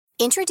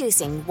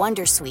Introducing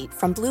Wondersuite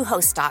from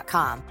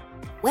Bluehost.com.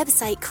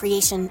 Website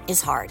creation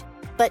is hard,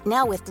 but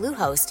now with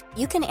Bluehost,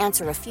 you can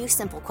answer a few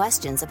simple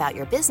questions about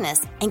your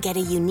business and get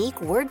a unique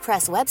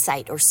WordPress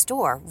website or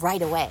store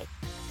right away.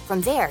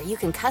 From there, you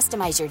can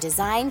customize your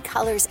design,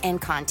 colors,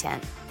 and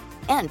content.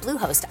 And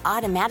Bluehost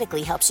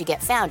automatically helps you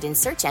get found in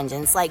search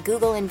engines like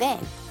Google and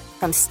Bing.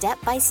 From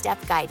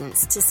step-by-step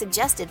guidance to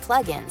suggested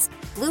plugins,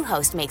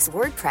 Bluehost makes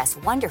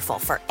WordPress wonderful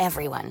for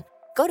everyone.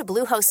 Go to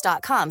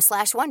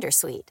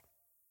bluehost.com/wondersuite.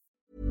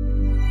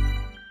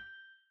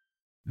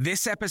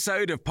 This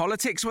episode of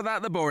Politics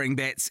Without the Boring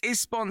Bits is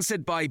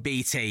sponsored by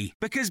BT,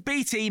 because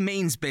BT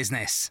means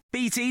business.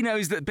 BT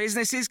knows that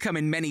businesses come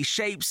in many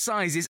shapes,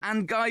 sizes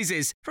and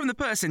guises, from the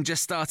person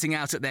just starting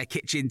out at their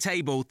kitchen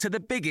table to the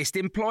biggest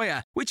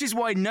employer, which is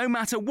why no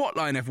matter what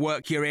line of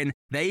work you're in,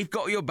 they've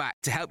got your back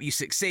to help you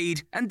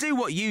succeed and do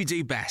what you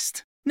do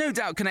best. No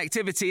doubt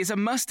connectivity is a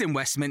must in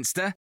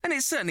Westminster, and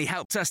it's certainly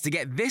helped us to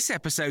get this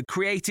episode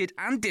created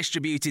and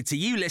distributed to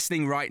you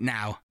listening right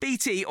now.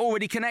 BT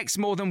already connects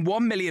more than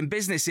 1 million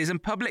businesses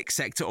and public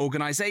sector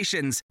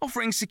organisations,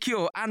 offering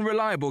secure and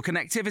reliable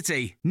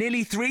connectivity.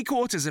 Nearly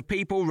 3/4 of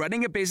people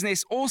running a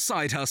business or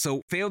side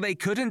hustle feel they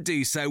couldn't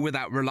do so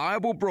without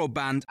reliable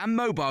broadband and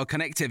mobile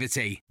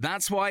connectivity.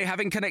 That's why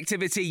having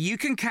connectivity you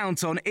can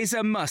count on is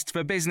a must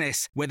for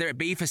business, whether it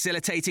be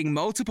facilitating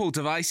multiple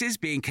devices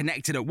being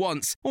connected at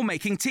once or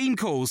making team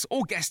calls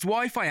or guest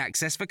Wi-Fi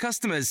access for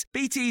customers.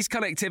 BT's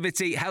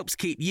connectivity helps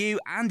keep you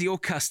and your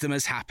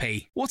customers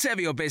happy. Whatever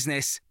your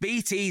business,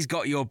 BT's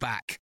got your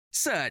back.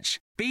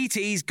 Search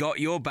BT's got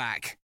your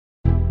back.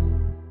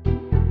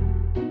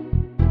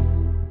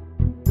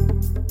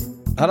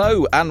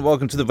 Hello and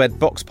welcome to the Red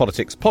Box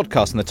Politics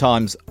podcast in the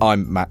Times.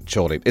 I'm Matt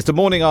Chorley. It's the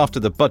morning after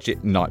the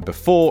budget night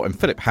before, and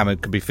Philip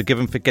Hammond could be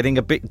forgiven for getting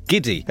a bit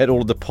giddy at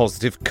all of the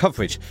positive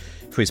coverage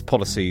for his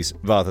policies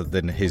rather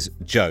than his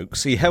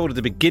jokes. He heralded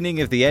the beginning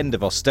of the end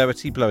of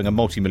austerity, blowing a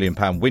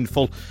multi-million-pound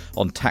windfall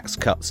on tax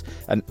cuts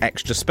and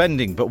extra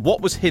spending. But what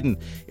was hidden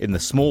in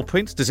the small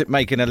print? Does it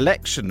make an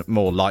election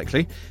more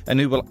likely? And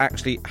who will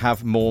actually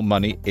have more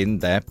money in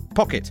their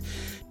pocket?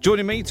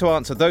 Joining me to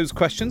answer those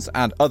questions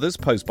and others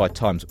posed by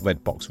Times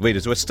Red Box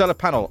readers are a stellar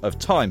panel of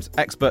Times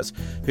experts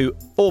who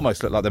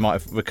almost look like they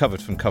might have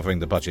recovered from covering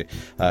the budget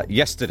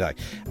yesterday.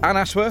 Anne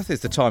Ashworth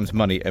is the Times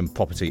Money and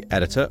Property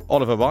editor.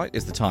 Oliver Wright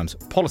is the Times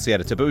policy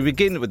editor. But we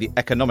begin with the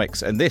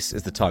economics, and this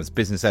is the Times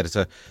business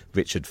editor,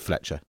 Richard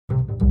Fletcher.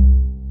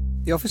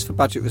 The Office for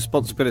Budget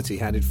Responsibility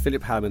handed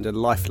Philip Hammond a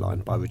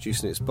lifeline by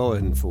reducing its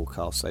borrowing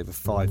forecasts over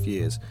 5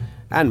 years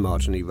and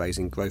marginally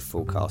raising growth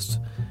forecasts.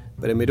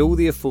 But amid all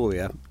the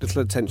euphoria,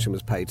 little attention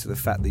was paid to the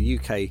fact the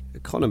UK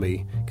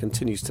economy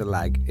continues to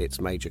lag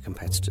its major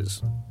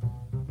competitors.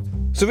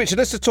 So, Richard,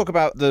 let's just talk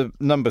about the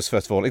numbers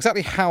first of all.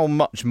 Exactly how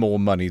much more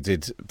money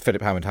did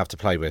Philip Hammond have to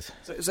play with?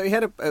 So he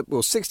had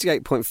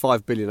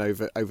 £68.5 billion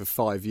over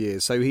 5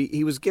 years. So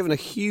he was given a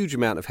huge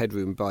amount of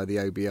headroom by the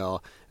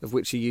OBR, of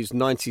which he used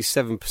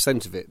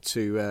 97% of it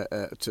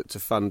to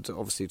fund,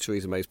 obviously,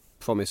 Theresa May's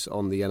promise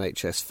on the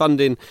NHS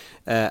funding,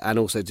 and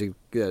also to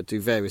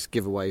do various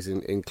giveaways,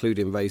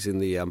 including raising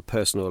the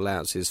personal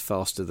allowances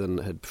faster than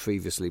had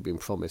previously been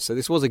promised. So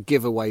this was a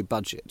giveaway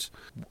budget.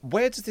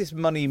 Where does this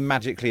money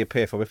magically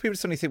appear from? If people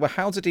suddenly think, well,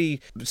 how did he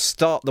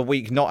start the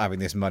week not having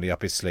this money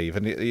up his sleeve?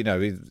 And,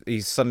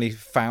 he suddenly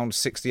found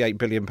 £68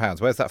 billion.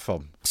 Where's that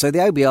from? So the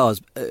OBR's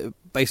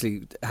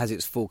basically has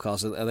its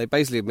forecast, and they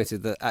basically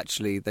admitted that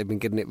actually they've been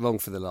getting it wrong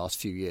for the last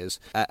few years,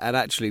 and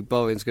actually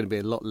borrowing's going to be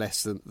a lot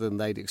less than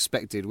they'd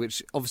expected,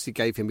 which obviously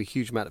gave him a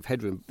huge amount of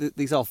headroom.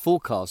 These are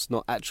forecasts,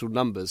 not actual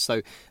numbers,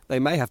 so they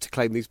may have to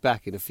claim these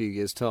back in a few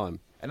years' time.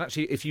 And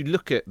actually, if you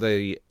look at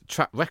the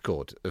track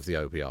record of the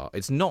OBR,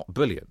 it's not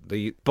brilliant.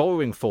 The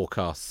borrowing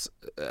forecasts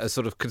are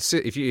sort of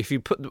if you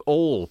put them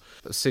all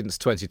since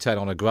 2010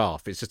 on a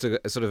graph, it's just a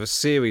sort of a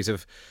series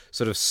of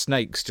sort of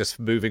snakes just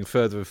moving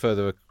further and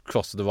further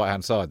across to the right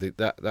hand side.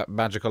 That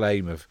magical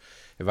aim of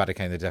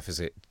eradicating the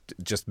deficit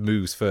just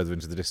moves further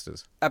into the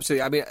distance.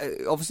 Absolutely. I mean,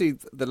 obviously,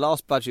 the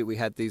last budget we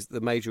had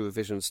the major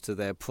revisions to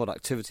their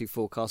productivity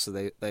forecast. So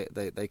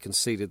they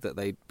conceded that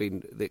they'd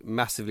been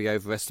massively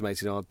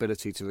overestimating our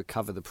ability to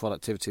recover the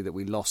productivity that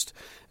we lost,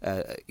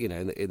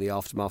 in the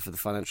aftermath of the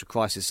financial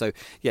crisis. So,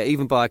 yeah,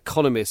 even by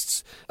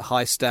economists'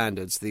 high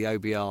standards, the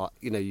OBR,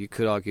 you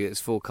could argue its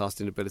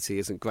forecasting ability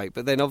isn't great.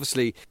 But then,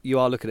 obviously, you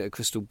are looking at a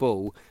crystal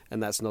ball,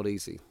 and that's not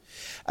easy.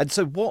 And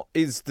so, what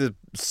is the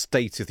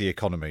state of the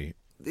economy?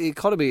 The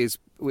economy is,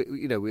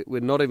 we're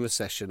not in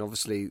recession.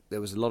 Obviously,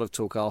 there was a lot of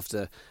talk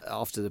after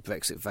the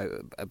Brexit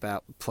vote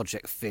about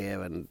Project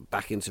Fear and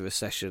back into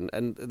recession.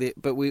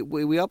 But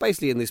we are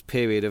basically in this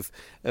period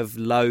of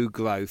low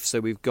growth. So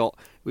we've got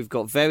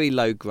very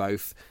low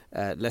growth,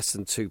 less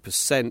than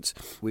 2%.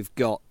 We've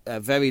got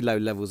very low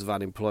levels of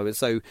unemployment.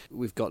 So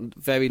we've got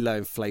very low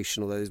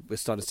inflation, although we're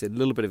starting to see a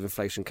little bit of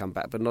inflation come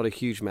back, but not a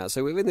huge amount.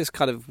 So we're in this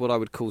kind of what I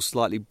would call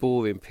slightly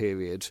boring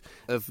period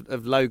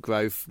of low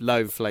growth,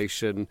 low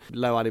inflation,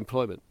 low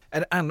unemployment.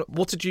 And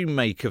what did you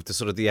make of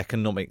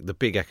the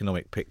big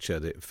economic picture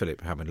that Philip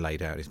Hammond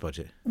laid out in his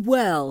budget?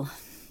 Well,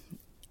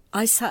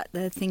 I sat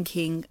there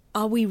thinking,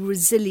 are we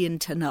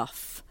resilient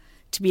enough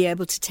to be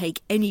able to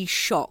take any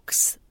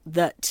shocks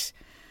that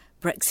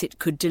Brexit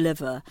could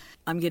deliver?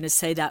 I'm going to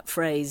say that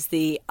phrase,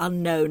 the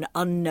unknown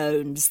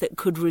unknowns that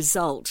could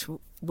result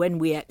when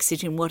we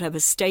exit, in whatever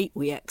state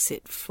we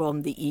exit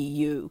from the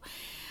EU.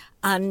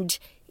 And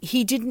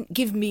he didn't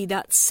give me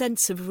that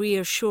sense of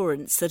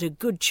reassurance that a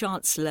good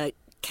Chancellor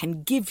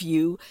can give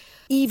you,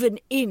 even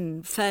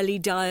in fairly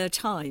dire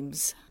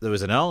times. There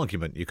was an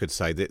argument, you could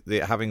say, that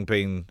having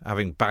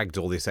bagged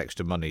all this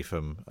extra money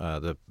from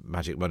the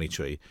magic money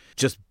tree,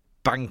 just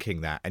banking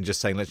that and just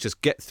saying, let's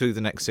just get through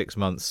the next 6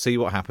 months, see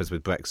what happens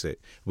with Brexit.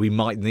 We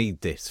might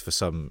need this for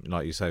some,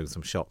 like you say,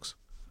 some shocks.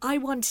 I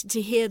wanted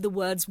to hear the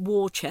words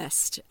war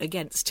chest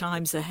against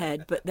times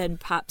ahead, but then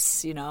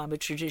perhaps, I'm a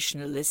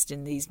traditionalist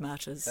in these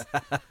matters.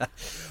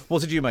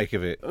 What did you make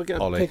of it, I'm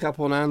going Ollie? to pick up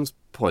on Anne's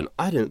point.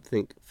 I don't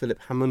think Philip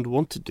Hammond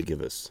wanted to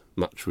give us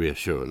much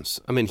reassurance.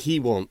 I mean,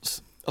 he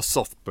wants a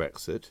soft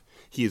Brexit.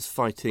 He is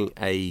fighting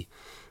a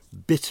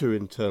bitter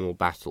internal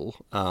battle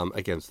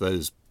against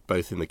those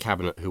both in the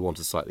Cabinet who want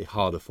a slightly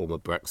harder form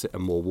of Brexit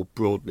and more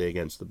broadly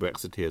against the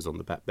Brexiteers on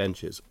the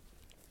backbenches.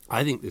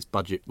 I think this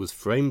budget was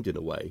framed in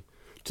a way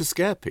to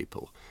scare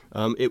people.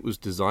 It was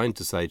designed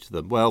to say to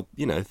them, well,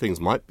 things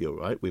might be all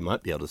right, we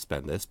might be able to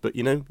spend this, but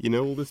you know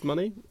all this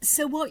money?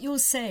 So what you're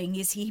saying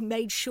is he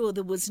made sure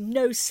there was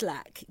no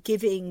slack,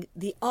 giving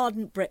the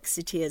ardent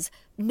Brexiteers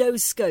no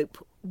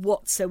scope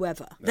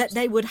whatsoever, that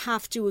they would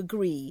have to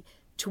agree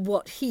to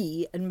what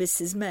he and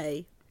Mrs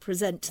May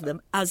present to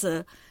them as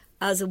a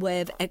way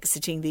of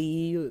exiting the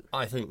EU.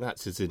 I think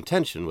that's his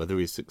intention. Whether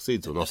he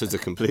succeeds or not is a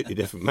completely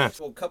different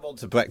matter. We'll come on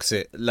to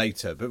Brexit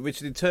later, but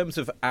Richard, in terms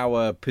of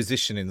our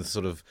position in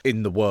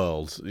the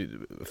world,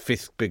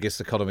 fifth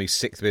biggest economy,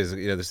 sixth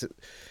biggest,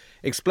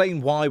 explain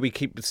why we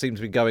seem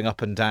to be going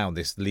up and down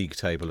this league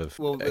table of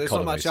Well, there's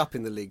economies. not much up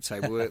in the league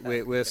table.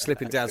 We're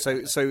slipping down.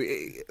 So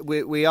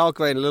we are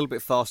growing a little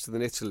bit faster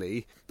than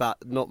Italy, but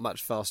not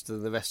much faster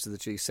than the rest of the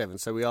G7.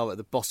 So we are at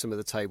the bottom of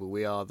the table.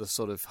 We are the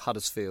sort of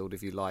Huddersfield,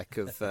 if you like,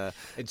 of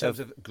in terms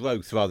of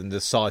growth rather than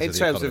the size of the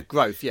economy. In terms of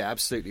growth, yeah,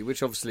 absolutely,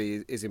 which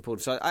obviously is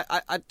important. So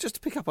I just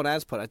to pick up on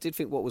Anne's point, I did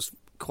think what was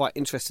quite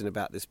interesting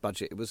about this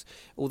budget, it was,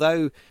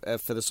 although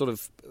for the sort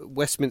of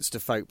Westminster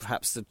folk,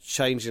 perhaps the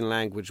change in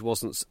language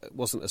wasn't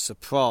a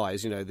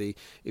surprise.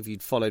 If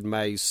you'd followed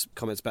May's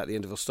comments about the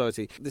end of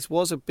austerity, this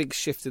was a big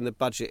shift in the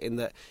budget in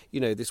that,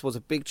 this was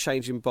a big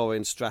change in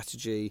borrowing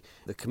strategy.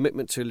 The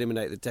commitment to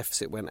eliminate the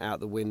deficit went out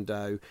the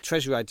window.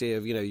 Treasury idea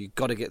of, you've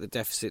got to get the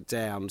deficit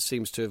down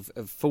seems to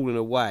have fallen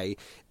away,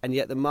 and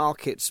yet the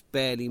markets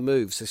barely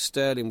moved. So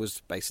sterling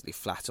was basically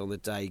flat on the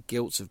day,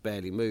 gilts have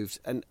barely moved.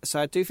 And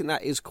so I do think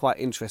that is quite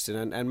interesting,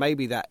 and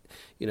maybe that,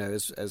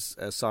 as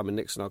Simon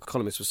Nixon, our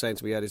economist, was saying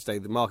to me earlier today,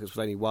 the markets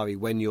will only worry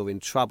when you're in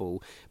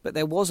trouble. But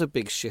there was a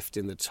big shift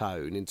in the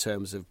tone in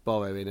terms of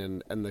borrowing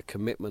and the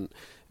commitment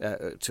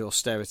to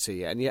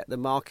austerity, and yet the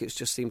markets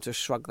just seem to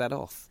shrug that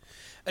off.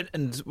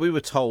 And we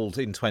were told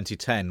in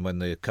 2010, when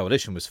the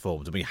coalition was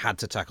formed, and we had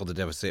to tackle the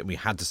deficit and we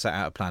had to set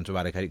out a plan to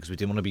eradicate it because we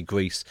didn't want to be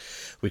Greece,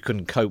 we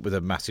couldn't cope with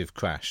a massive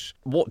crash.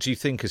 What do you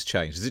think has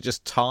changed? Is it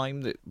just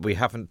time that we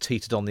haven't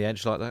teetered on the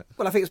edge like that?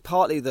 Well, I think it's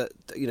partly that,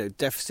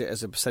 deficit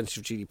as a percentage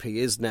of GDP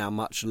is now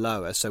much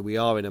lower, so we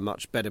are in a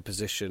much better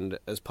position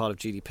as part of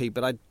GDP.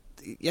 But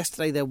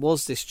yesterday there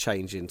was this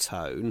change in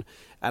tone,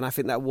 and I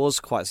think that was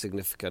quite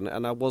significant,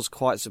 and I was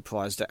quite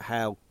surprised at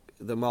how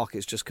the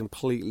markets just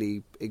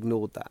completely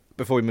ignored that.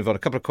 Before we move on, a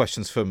couple of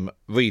questions from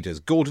readers.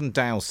 Gordon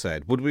Dow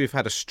said, would we have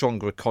had a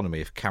stronger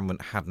economy if Cameron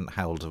hadn't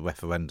held a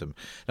referendum?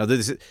 Now,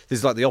 this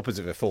is like the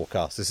opposite of a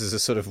forecast. This is a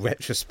sort of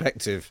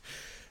retrospective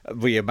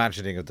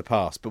reimagining of the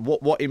past. But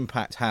what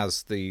impact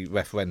has the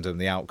referendum,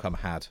 the outcome,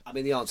 had? I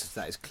mean, the answer to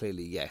that is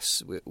clearly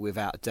yes,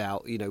 without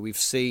doubt. We've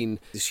seen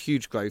this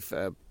huge growth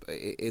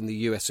in the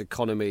US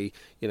economy,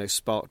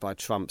 sparked by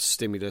Trump's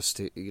stimulus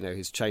to,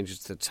 his changes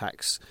to the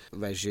tax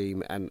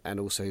regime and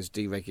also his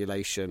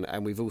deregulation.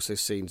 And we've also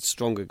seen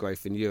stronger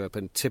growth in Europe.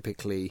 And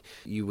typically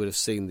you would have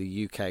seen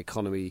the UK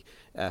economy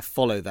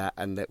follow that,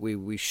 and that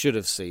we should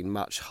have seen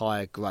much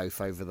higher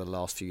growth over the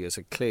last few years.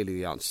 So clearly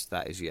the answer to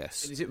that is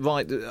yes. Is it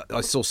right that I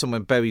saw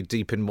somewhere buried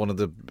deep in one of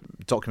the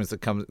documents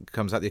that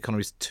comes out, the economy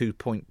is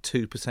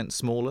 2.2%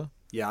 smaller?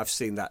 Yeah, I've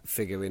seen that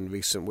figure in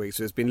recent weeks.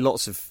 There's been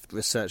lots of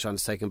research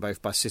undertaken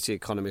both by city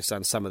economists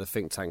and some of the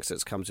think tanks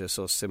that's come to a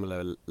sort of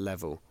similar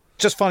level.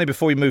 Just finally,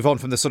 before we move on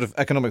from the sort of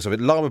economics of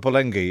it, Lara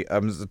Bolenghi,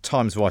 the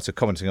Times writer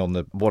commenting on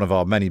one of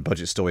our many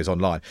budget stories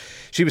online,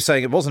 she was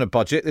saying it wasn't a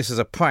budget, this is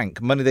a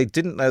prank. Money they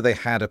didn't know they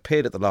had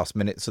appeared at the last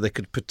minute so they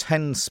could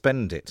pretend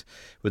spend it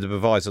with the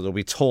proviso that will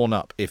be torn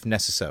up if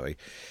necessary.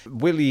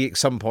 Will he at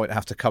some point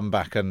have to come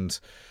back and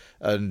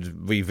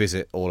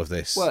revisit all of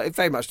this? Well, it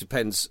very much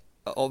depends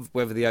of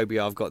whether the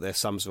OBR have got their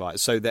sums right.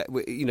 So that,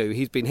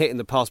 he's been hit in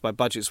the past by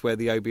budgets where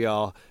the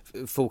OBR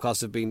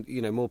forecasts have been,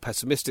 more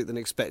pessimistic than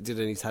expected,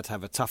 and he's had to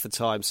have a tougher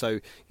time. So,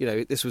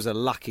 this was a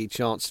lucky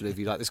Chancellor, if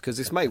you like this, because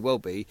this may well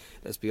be,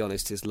 let's be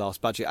honest, his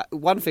last budget.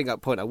 One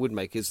point I would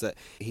make is that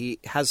he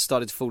has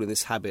started to fall in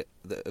this habit,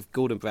 of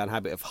Gordon Brown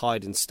habit of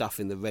hiding stuff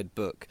in the Red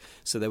Book.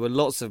 So there were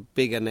lots of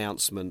big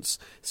announcements.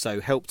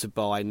 So Help to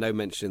Buy, no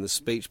mention in the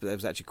speech, but there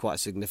was actually quite a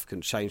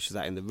significant change to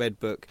that in the Red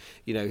Book.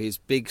 His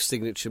big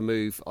signature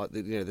move,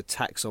 the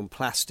tax on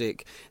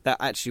plastic, that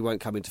actually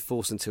won't come into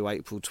force until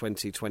April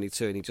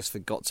 2022, and he just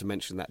forgot to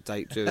mention that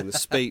date during the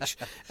speech.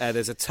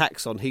 There's a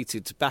tax on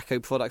heated tobacco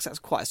products. That's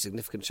quite a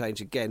significant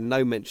change. Again,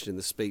 no mention in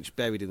the speech,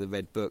 buried in the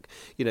Red Book.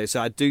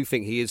 So I do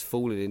think he is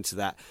falling into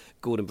that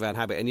Gordon Brown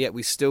habit, and yet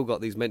we still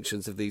got these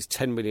mentions of these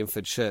 10 million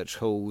for church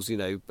halls,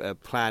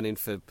 planning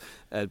for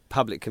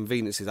public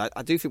conveniences.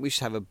 I do think we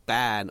should have a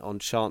ban on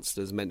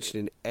chancellors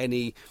mentioning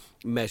any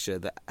measure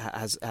that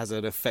has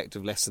an effect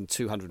of less than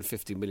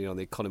 250 million on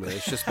the economy.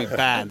 It should just be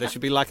banned. There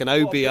should be like an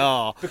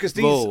OBR because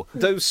rule.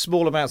 Those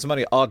small amounts of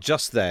money are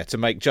just there to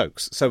make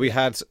jokes. So we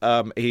had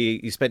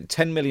he spent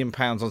 £10 million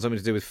on something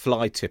to do with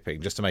fly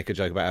tipping, just to make a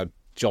joke about how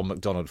John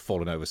McDonnell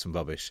fallen over some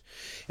rubbish.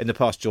 In the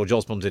past, George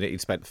Osborne did it. He'd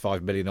spent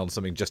 $5 million on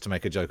something just to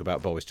make a joke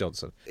about Boris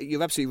Johnson.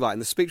 You're absolutely right.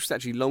 And the speech was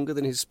actually longer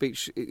than his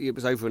speech. It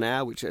was over an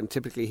hour, and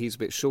typically he's a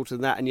bit shorter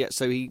than that. And yet,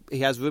 so he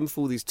has room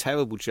for all these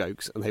terrible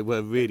jokes, and they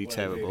were really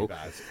terrible.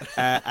 Really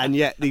bad. And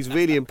yet, these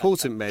really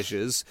important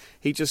measures,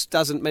 he just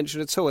doesn't mention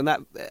at all. And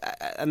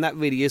that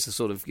really is a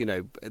sort of,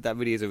 that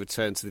really is a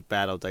return to the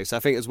bad old days. So I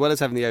think as well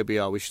as having the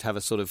OBR, we should have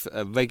a sort of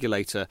a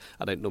regulator.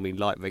 I don't normally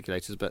like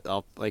regulators, but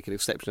I'll make an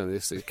exception on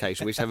this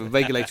occasion. We should have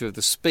a regulator of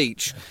the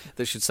speech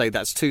that should say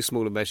that's too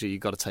small a measure, you've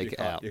got to take it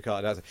out. You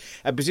can't.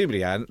 And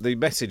presumably, Anne, the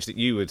message that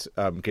you would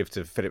give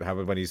to Philip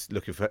Hammond when he's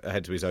looking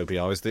ahead to his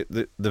OBR is that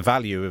the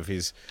value of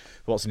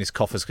what's in his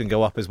coffers can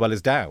go up as well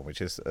as down, which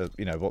is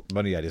what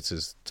money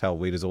editors tell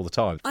readers all the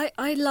time.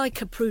 I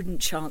like a prudent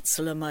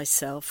chancellor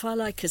myself. I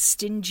like a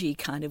stingy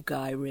kind of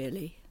guy,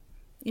 really.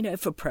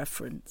 For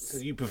preference. So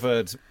you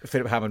preferred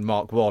Philip Hammond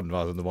Mark 1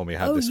 rather than the one we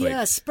had this week? Oh,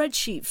 yeah,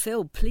 spreadsheet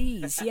Phil,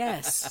 please,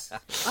 yes.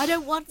 I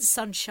don't want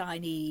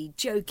sunshiny,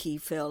 jokey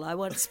Phil. I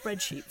want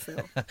spreadsheet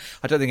Phil.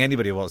 I don't think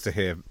anybody wants to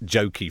hear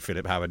jokey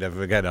Philip Hammond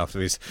ever again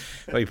after his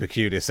very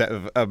peculiar set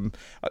of...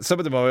 some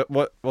of them I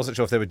wasn't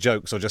sure if they were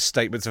jokes or just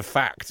statements of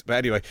fact. But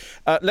anyway,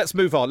 let's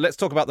move on. Let's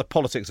talk about the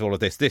politics of all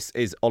of this. This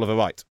is Oliver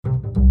Wright.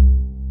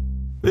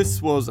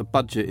 This was a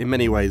budget in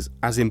many ways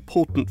as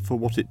important for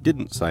what it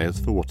didn't say as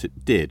for what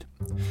it did.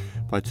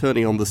 By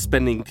turning on the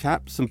spending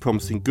caps and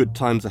promising good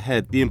times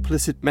ahead, the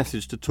implicit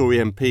message to Tory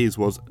MPs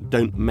was,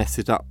 don't mess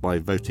it up by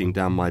voting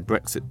down my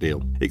Brexit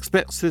deal.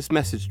 Expects this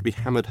message to be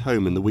hammered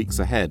home in the weeks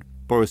ahead.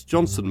 Boris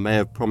Johnson may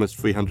have promised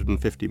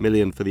 £350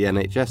 million for the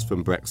NHS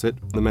from Brexit.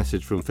 The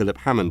message from Philip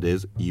Hammond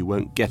is, you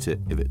won't get it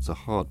if it's a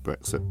hard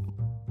Brexit.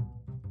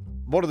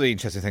 One of the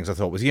interesting things I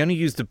thought was he only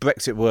used the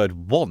Brexit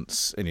word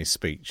once in his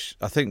speech.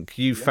 I think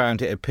you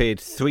found it appeared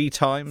 3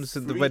 times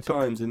in the Red Book. 3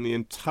 times in the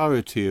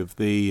entirety of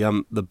the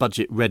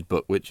Budget Red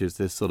Book, which is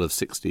this sort of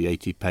 60,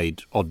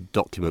 80-page odd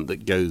document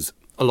that goes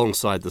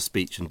alongside the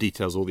speech and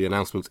details all the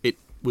announcements. It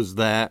was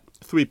there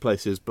 3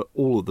 places, but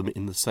all of them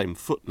in the same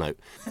footnote.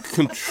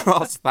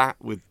 Contrast that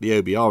with the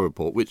OBR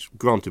report, which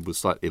granted was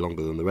slightly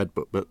longer than the Red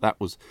Book, but that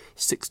was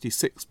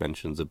 66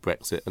 mentions of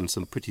Brexit and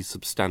some pretty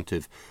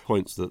substantive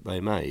points that they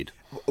made.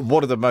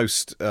 One of the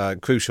most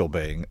crucial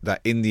being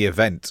that in the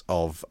event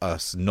of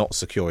us not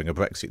securing a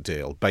Brexit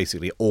deal,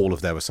 basically all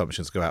of their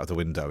assumptions go out of the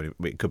window, and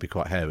it could be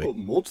quite hairy. Well,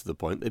 more to the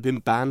point, they've been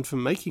banned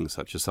from making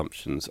such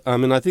assumptions.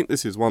 I think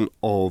this is one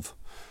of...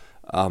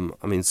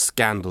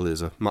 scandal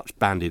is a much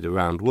bandied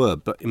around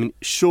word, but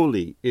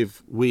surely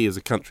if we as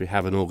a country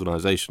have an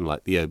organisation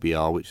like the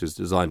OBR, which is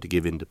designed to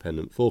give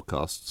independent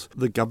forecasts,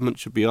 the government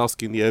should be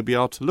asking the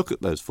OBR to look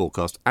at those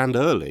forecasts, and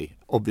early.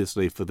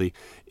 Obviously, for the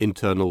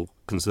internal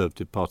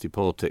Conservative Party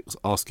politics,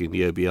 asking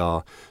the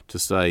OBR to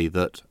say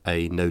that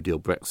a no-deal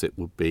Brexit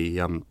would be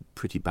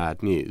pretty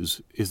bad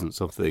news isn't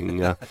something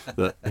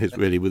that is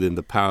really within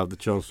the power of the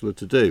Chancellor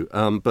to do.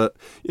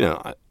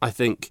 I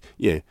think,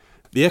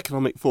 the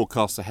economic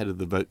forecasts ahead of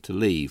the vote to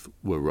leave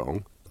were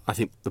wrong. I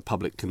think the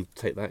public can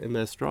take that in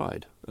their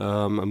stride,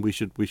 and we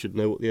should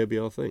know what the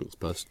OBR thinks,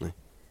 personally.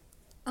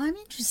 I'm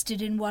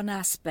interested in one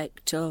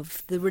aspect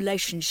of the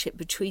relationship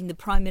between the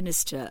Prime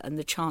Minister and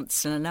the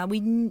Chancellor. Now, we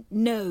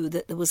know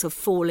that there was a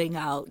falling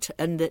out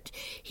and that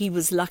he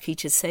was lucky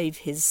to save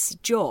his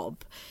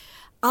job.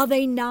 Are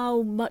they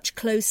now much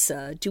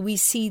closer? Do we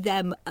see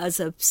them as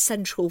a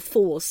central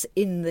force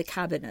in the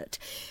Cabinet,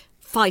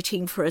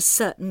 fighting for a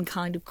certain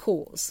kind of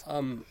cause?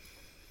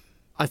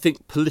 I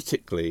think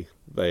politically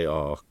they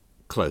are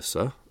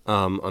closer.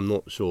 I'm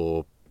not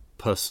sure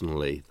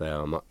personally they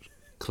are much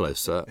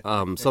closer.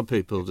 Some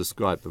people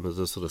describe them as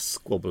a sort of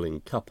squabbling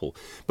couple.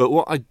 But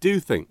what I do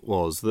think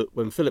was that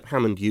when Philip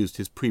Hammond used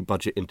his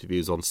pre-budget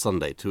interviews on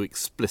Sunday to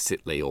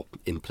explicitly or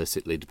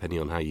implicitly, depending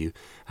on how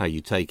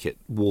you take it,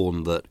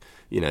 warn that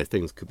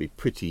things could be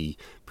pretty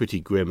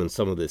grim, and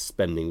some of this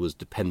spending was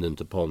dependent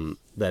upon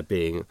there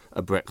being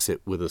a Brexit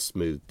with a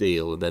smooth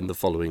deal, and then the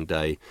following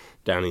day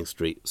Downing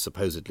Street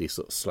supposedly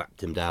sort of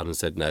slapped him down and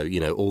said, no,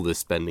 all this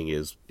spending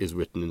is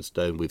written in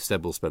stone. We've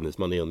said we'll spend this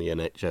money on the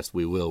NHS.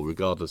 We will,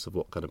 regardless of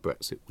what kind of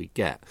Brexit we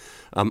get.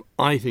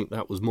 I think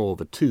that was more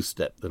of a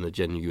two-step than a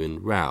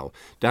genuine row.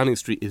 Downing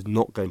Street is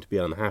not going to be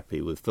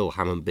unhappy with Phil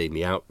Hammond being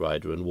the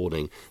outrider and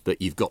warning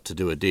that you've got to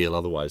do a deal,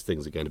 otherwise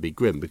things are going to be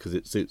grim, because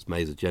it suits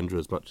May's agenda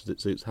as much as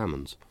it suits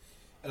Hammond's.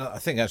 I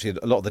think actually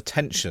a lot of the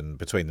tension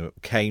between them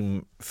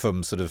came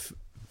from sort of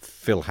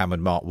Phil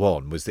Hammond Mark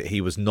 1 was that he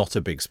was not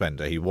a big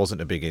spender. He wasn't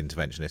a big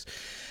interventionist.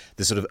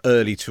 The sort of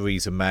early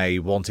Theresa May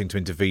wanting to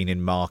intervene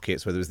in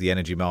markets, whether it was the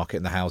energy market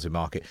and the housing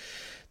market,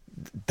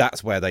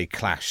 that's where they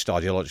clashed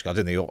ideologically.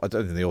 I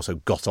don't think they also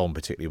got on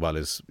particularly well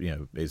as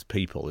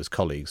people, as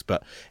colleagues,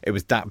 but it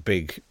was that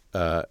big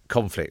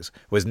conflict.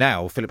 Whereas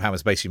now Philip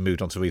Hammond's basically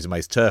moved on to Theresa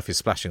May's turf, is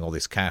splashing all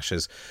this cash,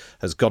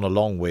 has gone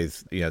along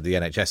with the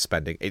NHS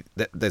spending.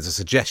 There's a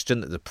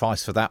suggestion that the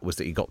price for that was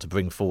that he got to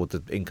bring forward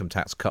the income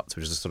tax cuts,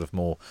 which is a sort of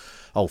more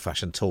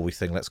old-fashioned Tory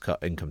thing. Let's cut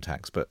income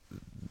tax, but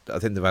I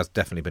think there has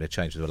definitely been a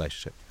change in the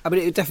relationship. I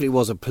mean, it definitely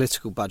was a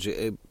political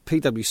budget.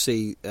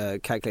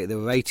 PwC calculated there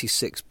were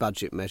 86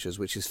 budget measures,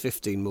 which is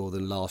 15 more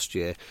than last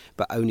year,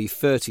 but only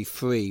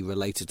 33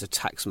 related to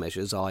tax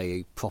measures,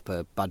 i.e.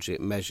 proper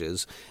budget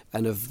measures,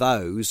 and of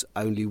those,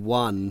 only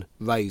one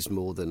raised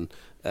more than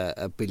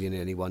 $1 billion in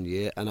any 1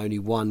 year, and only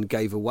one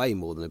gave away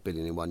more than $1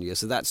 billion in 1 year.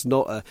 So that's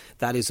not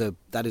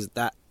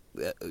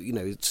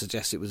it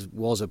suggests it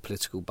was a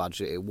political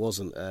budget. It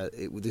wasn't.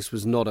 This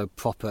was not a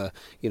proper,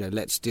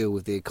 let's deal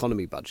with the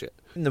economy budget.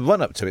 In the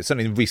run-up to it,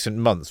 certainly in recent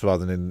months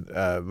rather than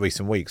in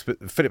recent weeks,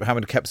 but Philip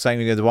Hammond kept saying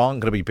there aren't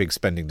going to be big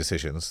spending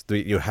decisions.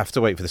 You have to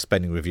wait for the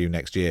spending review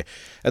next year.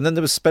 And then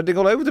there was spending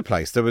all over the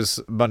place. There was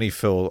money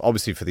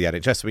obviously for the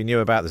NHS we knew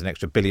about. There's an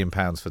extra £1 billion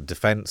for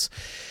defence.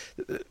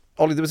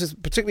 Ollie, there was this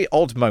particularly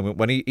odd moment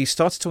when he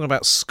started talking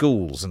about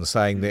schools and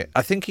saying that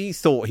I think he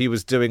thought he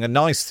was doing a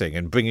nice thing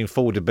and bringing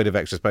forward a bit of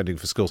extra spending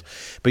for schools,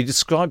 but he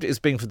described it as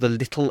being for the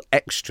little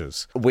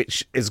extras,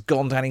 which has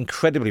gone down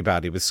incredibly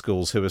badly with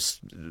schools who are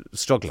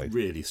struggling.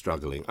 Really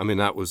struggling. I mean,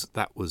 that was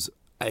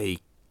a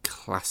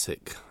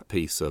classic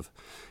piece of,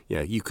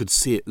 you could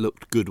see it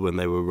looked good when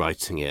they were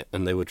writing it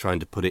and they were trying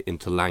to put it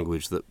into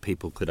language that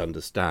people could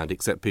understand,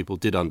 except people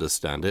did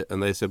understand it.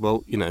 And they said,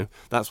 well,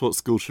 that's what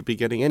schools should be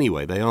getting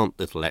anyway. They aren't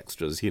little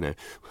extras,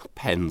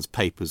 pens,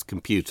 papers,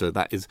 computer.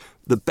 That is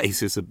the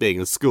basis of being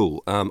a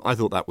school. I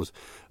thought that was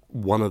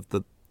one of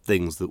the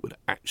things that would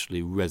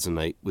actually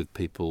resonate with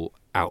people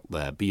out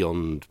there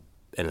beyond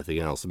anything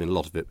else. I mean, a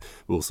lot of it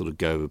will sort of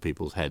go over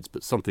people's heads,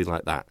 but something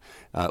like that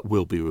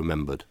will be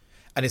remembered.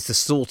 And it's the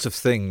sort of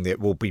thing that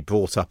will be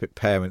brought up at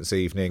parents'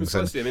 evenings,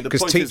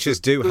 because teachers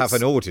do have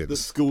an audience. The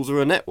schools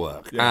are a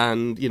network,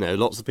 and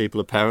lots of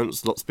people are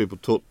parents, lots of people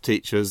talk to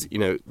teachers.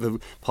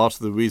 The part of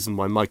the reason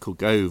why Michael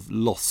Gove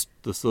lost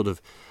the sort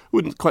of, I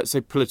wouldn't quite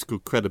say political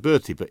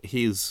credibility, but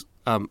his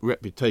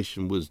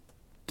reputation was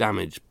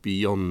damaged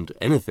beyond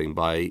anything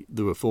by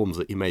the reforms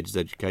that he made as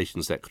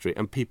Education Secretary.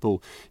 And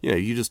people,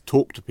 you just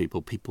talk to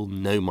people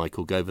know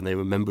Michael Gove and they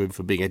remember him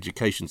for being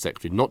Education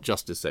Secretary, not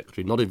Justice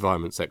Secretary, not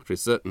Environment Secretary,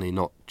 certainly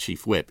not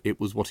Chief Whip. It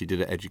was what he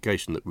did at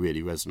Education that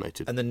really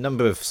resonated. And the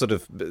number of sort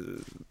of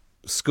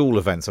school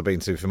events I've been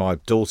to for my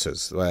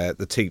daughters where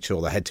the teacher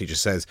or the head teacher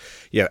says,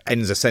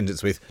 ends a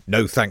sentence with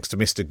 "no thanks to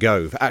Mr.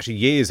 Gove," actually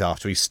years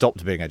after he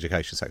stopped being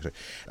Education Secretary.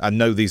 And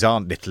no, these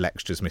aren't little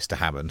extras, Mr.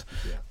 Hammond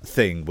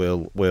thing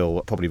will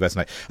probably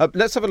resonate.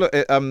 Let's have a look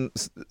at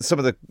some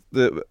of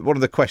one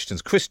of the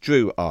questions. Chris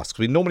Drew asks,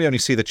 we normally only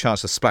see the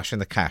chance of splashing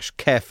the cash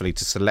carefully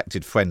to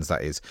selected friends,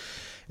 that is,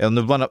 in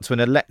the run-up to an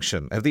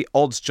election. Have the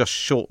odds just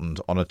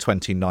shortened on a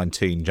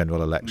 2019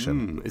 general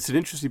election? It's an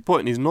interesting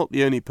point, and he's not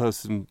the only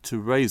person to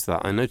raise that.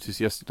 I noticed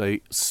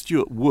yesterday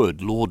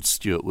Lord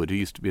Stuart Wood, who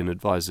used to be an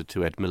advisor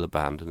to Ed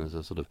Miliband and is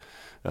a sort of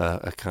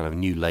a kind of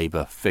new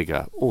Labour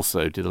figure,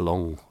 also did a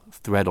long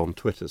thread on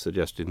Twitter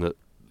suggesting that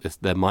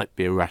there might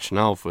be a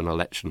rationale for an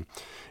election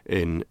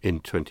in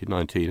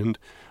 2019. And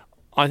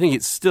I think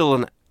it's still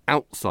an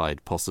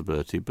outside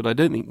possibility, but I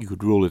don't think you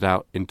could rule it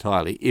out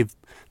entirely if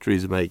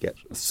Theresa May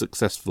gets a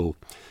successful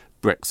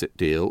Brexit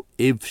deal.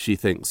 If she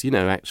thinks,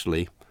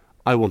 actually,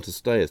 I want to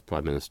stay as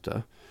Prime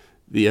Minister,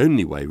 the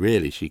only way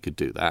really she could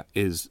do that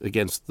is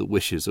against the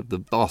wishes of the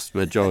vast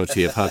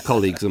majority of her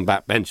colleagues and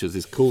backbenchers,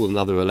 is call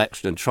another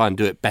election and try and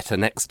do it better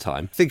next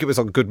time. I think it was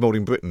on Good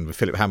Morning Britain where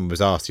Philip Hammond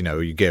was asked,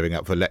 are you gearing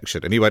up for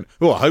election? And he went,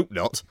 I hope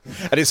not.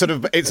 And it sort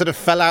of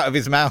fell out of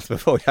his mouth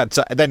before he had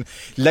to. And then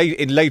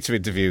in later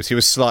interviews he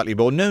was slightly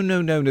more, no,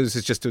 this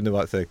is just doing the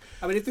right thing.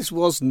 I mean, if this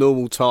was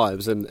normal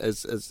times, and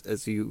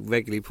as you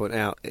regularly point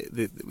out,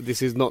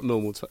 this is not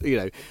normal.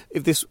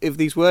 If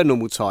these were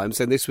normal times,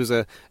 then this was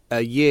a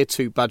a year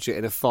 2 budget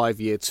in a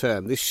 5-year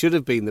term. This should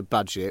have been the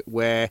budget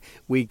where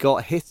we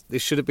got hit.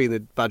 This should have been the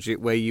budget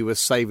where you were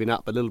saving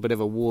up a little bit of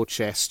a war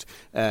chest,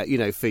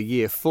 for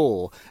year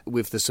 4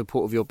 with the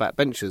support of your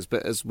backbenchers.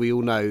 But as we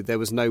all know, there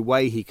was no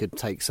way he could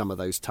take some of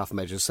those tough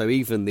measures. So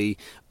even the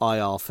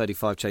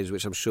IR35 changes,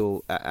 which I'm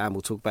sure Anne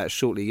will talk about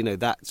shortly,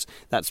 that's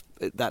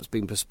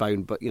been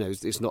postponed. But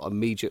it's not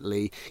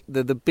immediately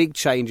the big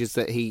changes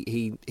that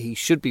he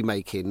should be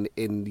making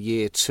in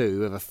year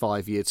 2 of a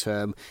 5-year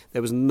term.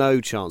 There was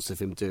no chance of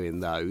him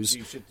doing those.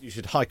 You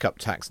should hike up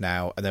tax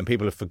now, and then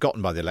people have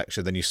forgotten by the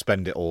election. Then you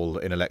spend it all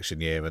in election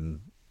year,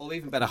 or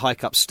even better,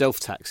 hike up stealth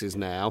taxes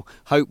now.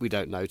 Hope we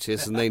don't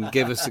notice, and then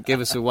give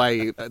us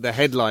away the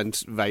headline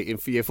rate in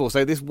year 4.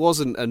 So this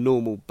wasn't a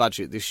normal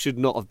budget. This should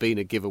not have been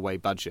a giveaway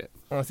budget.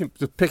 I think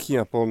just picking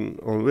up on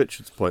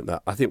Richard's point,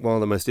 that I think one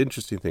of the most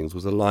interesting things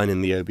was a line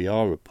in the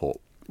OBR report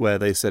where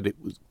they said it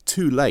was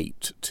too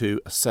late to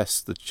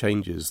assess the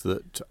changes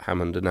that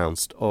Hammond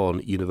announced on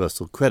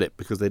universal credit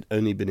because they'd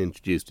only been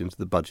introduced into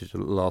the budget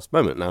at the last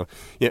moment. Now,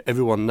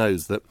 everyone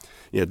knows that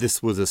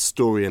this was a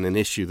story and an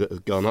issue that has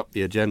gone up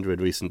the agenda in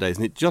recent days,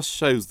 and it just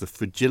shows the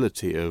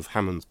fragility of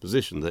Hammond's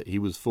position, that he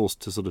was forced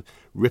to sort of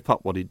rip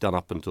up what he'd done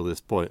up until this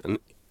point and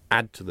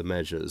add to the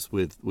measures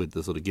with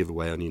the sort of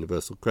giveaway on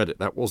universal credit.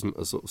 That wasn't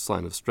a sort of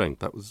sign of strength.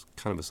 That was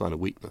kind of a sign of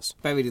weakness.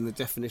 Buried in the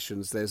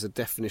definitions, there's a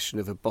definition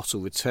of a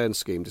bottle return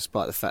scheme,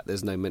 despite the fact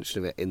there's no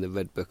mention of it in the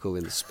Red Book or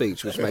in the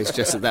speech, which may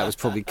suggest that was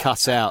probably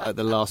cut out at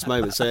the last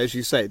moment. So, as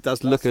you say, it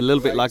does look a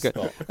little bit like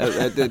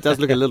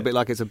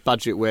it's a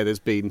budget where there's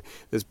been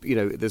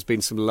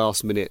some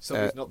last minute.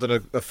 Somebody's not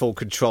done a full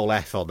Control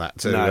F on that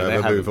to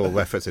remove all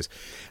references.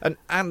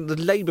 And the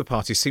Labour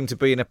Party seem to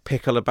be in a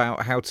pickle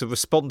about how to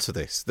respond to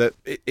this. That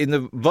in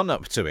the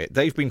run-up to it,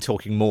 they've been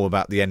talking more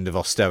about the end of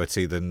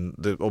austerity than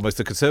almost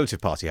the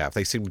Conservative Party have.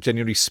 They seem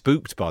genuinely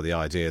spooked by the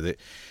idea that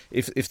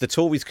if the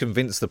Tories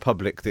convince the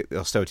public that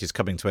austerity is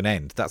coming to an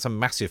end, that's a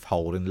massive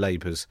hole in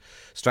Labour's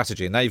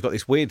strategy. And now you've got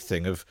this weird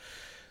thing of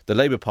the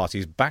Labour Party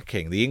is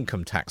backing the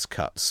income tax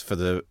cuts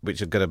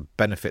which are going to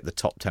benefit the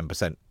top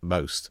 10%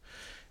 most.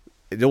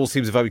 It all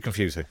seems very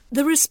confusing.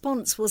 The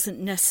response wasn't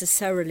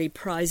necessarily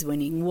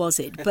prize-winning, was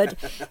it? But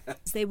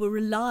they were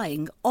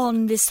relying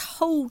on this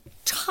whole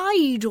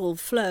tidal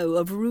flow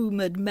of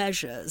rumoured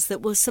measures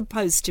that were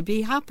supposed to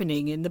be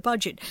happening in the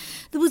budget.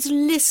 There was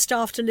list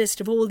after list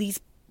of all these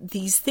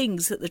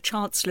things that the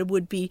Chancellor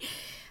would be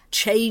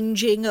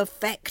changing,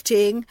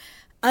 affecting,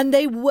 and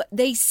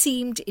they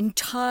seemed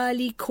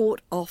entirely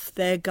caught off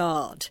their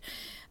guard.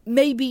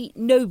 Maybe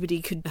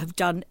nobody could have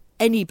done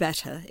any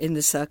better in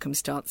the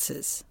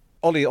circumstances.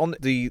 Ollie, on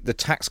the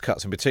tax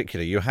cuts in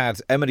particular, you had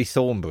Emily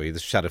Thornberry,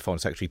 the Shadow Foreign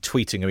Secretary,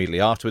 tweeting immediately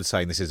afterwards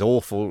saying this is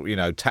awful,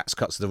 tax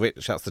cuts to the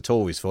rich, that's the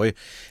Tories for you.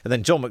 And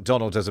then John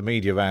McDonnell does a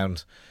media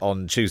round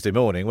on Tuesday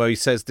morning where he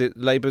says that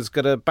Labour's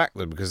going to back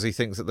them because he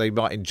thinks that they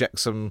might inject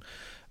some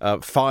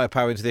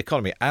firepower into the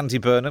economy. Andy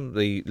Burnham,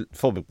 the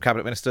former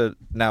Cabinet Minister,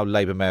 now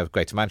Labour Mayor of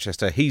Greater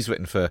Manchester, he's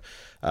written for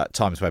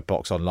Times Red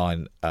Box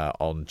Online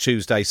on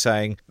Tuesday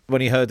saying when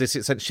he heard this,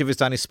 it sent shivers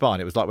down his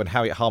spine. It was like when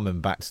Harriet Harman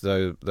backed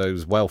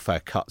those welfare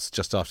cuts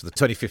just after the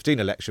 2015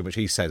 election, which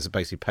he says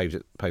basically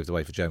paved the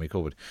way for Jeremy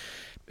Corbyn.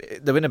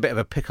 They're in a bit of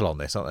a pickle on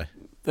this, aren't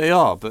they? They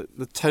are, but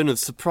the tone of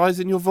surprise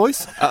in your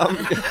voice...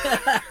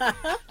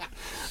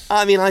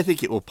 I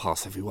think it will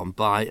pass everyone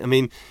by.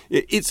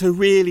 It's a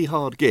really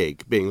hard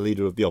gig being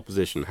leader of the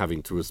opposition,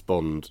 having to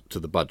respond to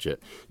the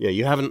budget.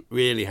 You haven't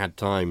really had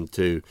time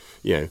to,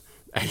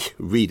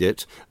 read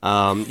it.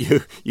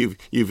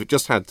 You've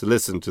just had to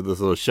listen to the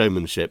sort of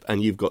showmanship,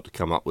 and you've got to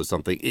come up with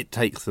something. It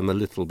takes them a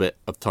little bit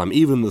of time.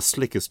 Even the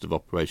slickest of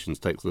operations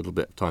takes a little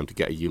bit of time to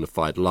get a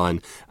unified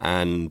line,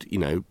 and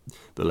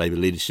the Labour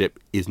leadership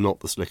is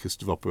not the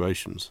slickest of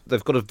operations.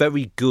 They've got a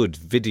very good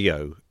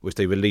video which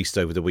they released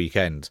over the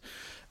weekend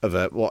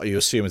of what you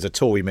assume is a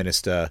Tory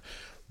minister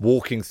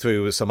walking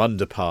through some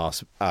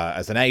underpass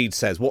as an aide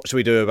says, what should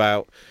we do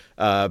about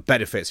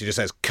benefits? He just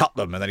says, cut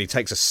them. And then he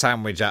takes a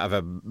sandwich out of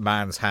a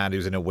man's hand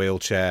who's in a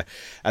wheelchair.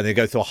 And they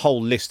go through a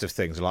whole list of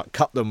things like,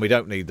 cut them, we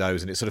don't need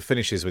those. And it sort of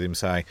finishes with him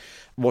saying,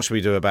 what should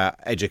we do about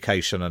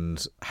education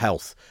and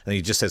health? And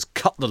he just says,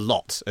 cut the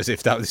lot, as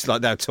if that was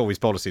like now Tory's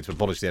policy to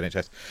abolish the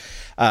NHS.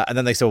 And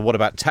then they said, well, what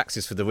about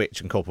taxes for the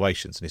rich and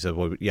corporations? And he said,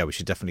 well, yeah, we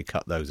should definitely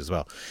cut those as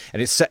well.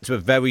 And it's set to a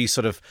very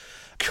sort of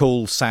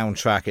cool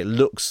soundtrack. It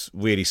looks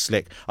really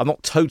slick. I'm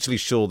not totally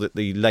sure that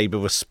the Labour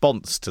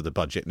response to the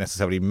budget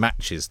necessarily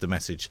matches the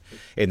message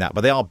in that,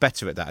 but they are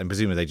better at that, and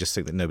presumably they just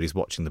think that nobody's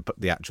watching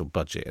the actual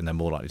budget and they're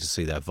more likely to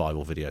see their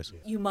viral videos.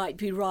 You might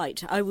be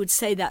right. I would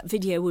say that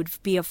video would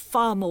be a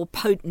far more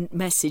potent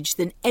message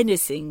than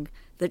anything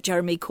that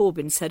Jeremy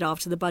Corbyn said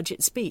after the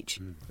budget speech.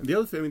 And the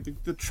other thing,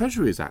 the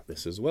Treasury is at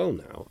this as well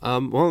now.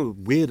 One of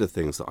the weirder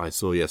things that I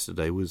saw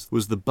yesterday was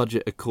the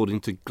budget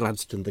according to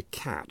Gladstone the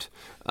cat,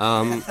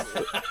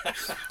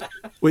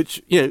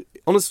 which,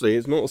 honestly,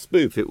 is not a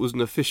spoof. It was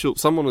an official...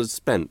 Someone has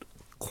spent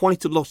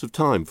quite a lot of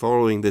time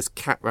following this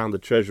cat round the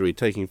Treasury,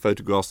 taking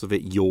photographs of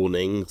it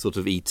yawning, sort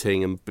of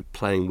eating and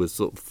playing with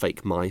sort of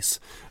fake mice,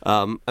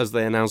 as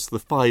they announced the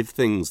 5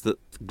 things that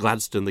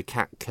Gladstone the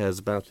cat cares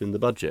about in the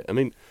budget. I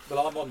mean...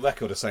 Well, I'm on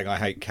record as saying I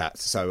hate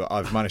cats, so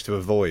I've managed to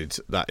avoid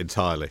that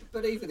entirely.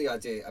 But even the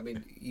idea, I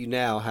mean, you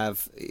now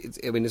have...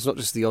 it's not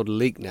just the odd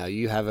leak now.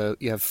 You have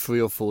 3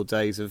 or 4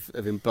 days of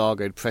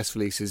embargoed press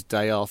releases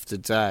day after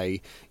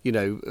day,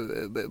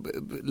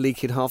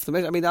 leaking half the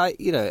measure. I mean, I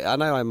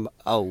know I'm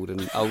old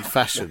and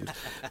old-fashioned,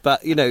 but,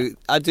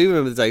 I do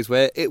remember the days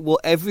where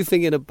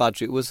everything in a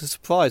budget was a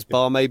surprise,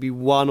 bar maybe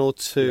 1 or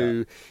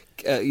 2...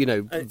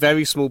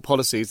 very small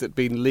policies that had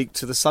been leaked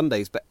to the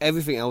Sundays, but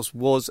everything else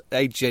was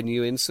a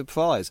genuine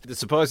surprise. The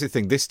surprising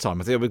thing this time,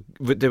 they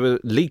were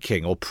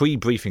leaking or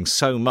pre-briefing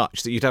so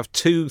much that you'd have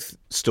 2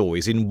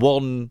 stories in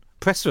one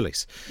press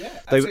release. Yeah,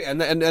 absolutely.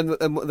 And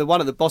the one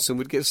at the bottom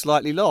would get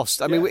slightly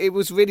lost. I mean, it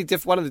was really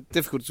one of the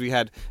difficulties we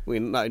had. I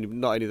mean,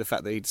 not only the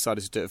fact that he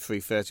decided to do it at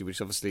 3:30, which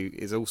obviously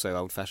is also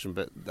old-fashioned,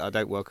 but I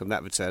don't welcome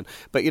that return.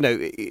 But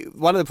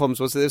one of the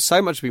problems was that there's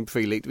so much been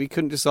pre-leaked, we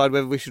couldn't decide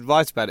whether we should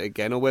write about it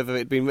again or whether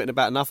it'd been written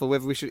about enough, or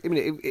whether we should. I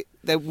mean,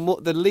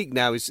 the leak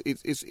now is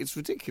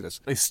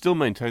ridiculous. They still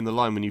maintain the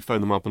line when you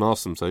phone them up and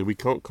ask them, so we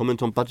can't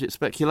comment on budget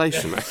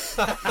speculation.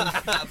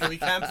 But we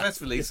can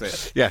press release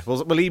it. Yeah,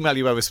 we'll email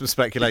you over some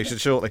speculation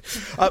shortly.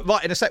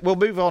 Right, in a sec, we'll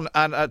move on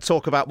and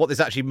talk about what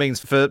this actually means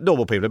for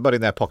normal people and money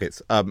in their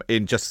pockets.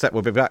 In just a sec,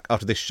 we'll be back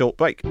after this short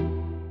break.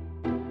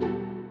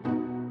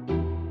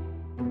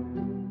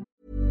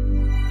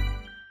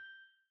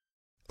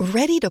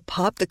 Ready to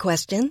pop the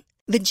question?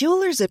 The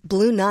jewelers at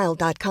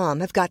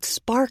BlueNile.com have got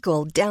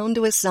sparkle down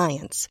to a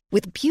science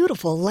with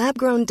beautiful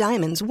lab-grown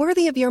diamonds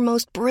worthy of your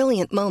most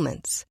brilliant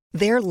moments.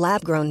 Their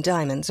lab-grown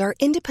diamonds are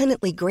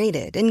independently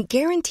graded and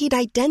guaranteed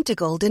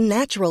identical to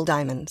natural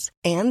diamonds.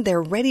 And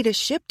they're ready to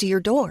ship to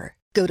your door.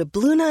 Go to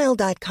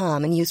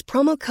BlueNile.com and use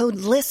promo code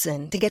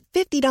LISTEN to get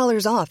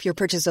 $50 off your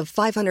purchase of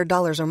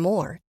 $500 or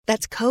more.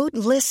 That's code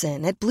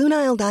LISTEN at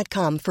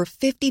BlueNile.com for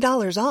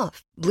 $50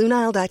 off.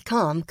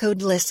 BlueNile.com,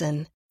 code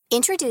LISTEN.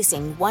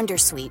 Introducing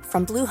Wondersuite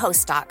from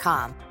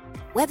Bluehost.com.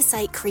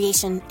 Website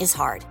creation is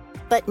hard.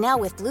 But now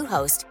with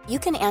Bluehost, you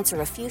can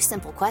answer a few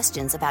simple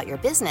questions about your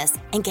business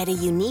and get a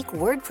unique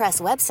WordPress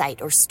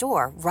website or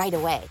store right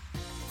away.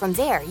 From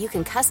there, you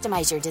can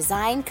customize your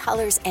design,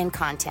 colors, and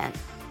content.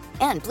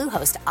 And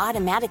Bluehost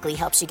automatically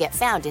helps you get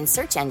found in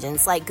search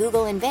engines like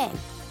Google and Bing.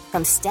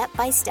 From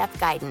step-by-step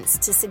guidance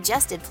to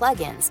suggested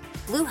plugins,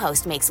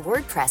 Bluehost makes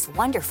WordPress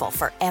wonderful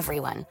for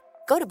everyone.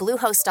 Go to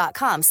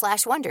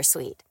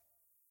bluehost.com/wondersuite.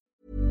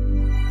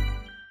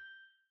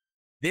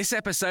 This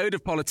episode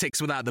of Politics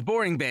Without the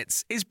Boring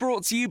Bits is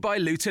brought to you by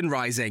Luton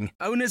Rising,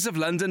 owners of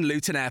London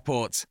Luton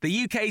Airport,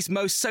 the UK's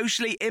most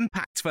socially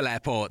impactful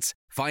airport.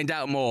 Find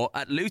out more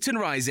at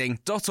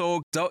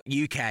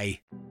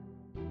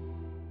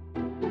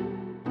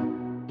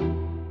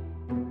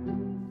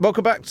lutonrising.org.uk.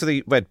 Welcome back to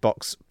the Red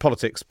Box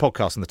Politics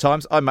podcast on the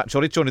Times. I'm Matt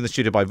Chorley, joined in the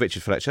studio by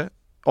Richard Fletcher,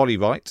 Ollie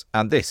Wright,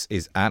 and this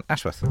is Anne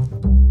Ashworth.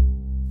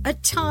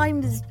 At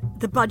times,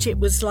 the budget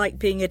was like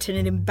being at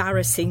an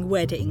embarrassing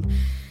wedding.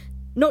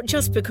 Not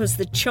just because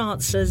the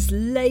Chancellor's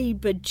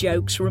laboured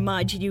jokes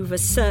reminded you of a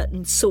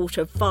certain sort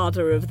of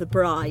father of the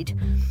bride.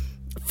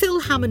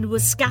 Phil Hammond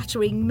was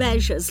scattering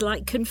measures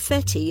like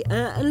confetti,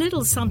 a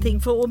little something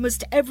for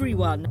almost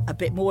everyone. A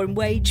bit more in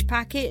wage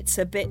packets,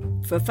 a bit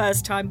for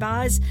first-time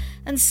buyers,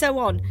 and so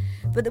on.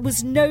 But there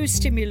was no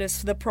stimulus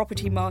for the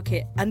property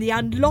market, and the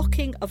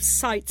unlocking of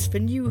sites for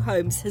new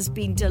homes has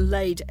been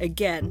delayed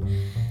again.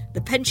 The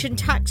pension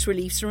tax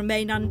reliefs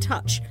remain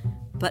untouched,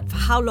 but for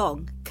how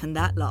long can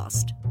that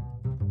last?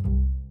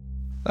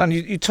 And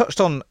you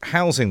touched on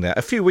housing there.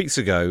 A few weeks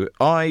ago,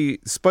 I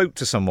spoke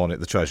to someone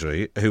at the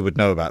Treasury who would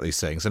know about these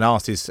things and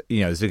asked, is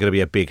there going to be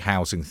a big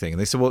housing thing? And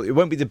they said, well, it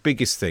won't be the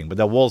biggest thing, but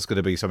there was going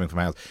to be something from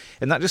housing.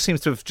 And that just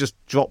seems to have just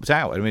dropped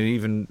out. I mean,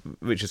 even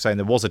Richard saying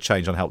there was a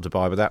change on Help to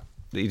Buy, but that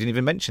he didn't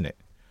even mention it.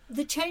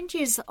 The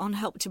changes on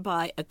Help to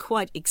Buy are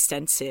quite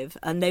extensive,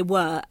 and they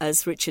were,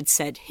 as Richard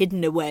said,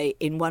 hidden away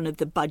in one of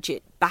the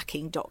budget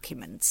backing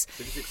documents.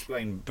 Could you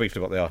explain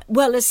briefly what they are?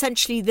 Well,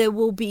 essentially,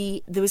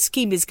 the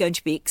scheme is going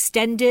to be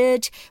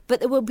extended, but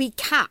there will be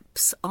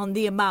caps on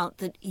the amount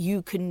that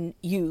you can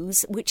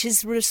use, which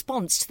is a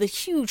response to the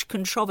huge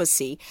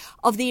controversy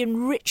of the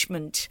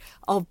enrichment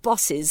of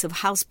bosses of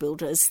house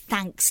builders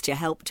thanks to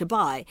Help to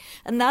Buy.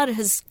 And that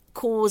has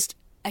caused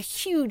a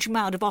huge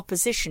amount of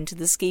opposition to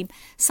the scheme,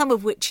 some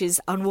of which is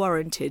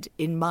unwarranted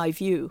in my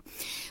view.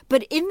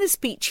 But in the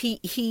speech,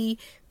 he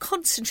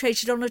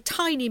concentrated on a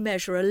tiny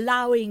measure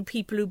allowing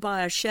people who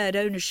buy a shared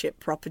ownership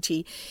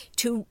property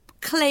to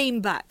claim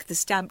back the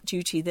stamp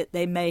duty that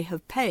they may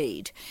have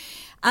paid.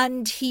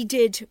 And he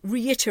did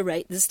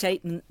reiterate the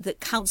statement that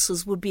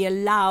councils would be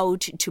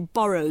allowed to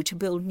borrow to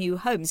build new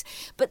homes.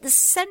 But the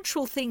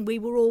central thing we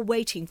were all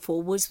waiting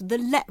for was the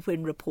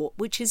Letwin report,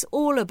 which is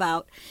all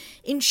about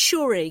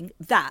ensuring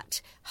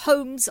that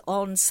homes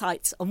on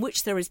sites on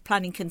which there is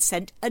planning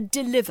consent are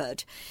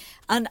delivered.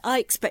 And I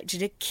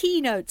expected a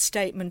keynote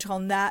statement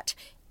on that.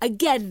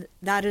 Again,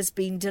 that has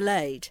been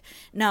delayed.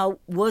 Now,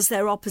 was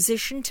there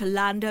opposition to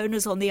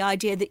landowners on the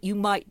idea that you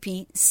might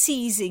be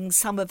seizing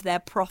some of their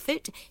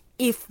profit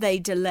if they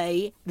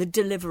delay the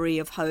delivery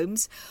of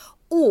homes?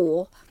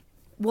 Or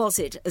was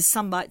it, as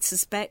some might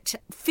suspect,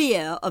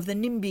 fear of the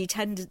NIMBY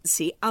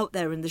tendency out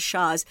there in the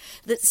shires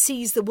that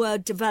sees the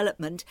word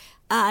development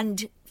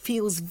and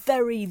feels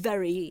very,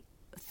 very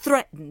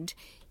threatened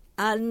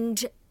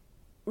and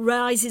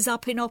rises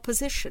up in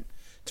opposition?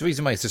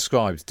 Theresa May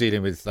describes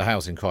dealing with the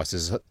housing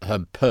crisis as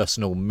her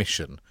personal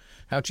mission.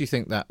 How do you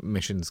think that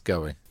mission's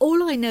going?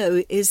 All I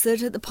know is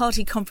that at the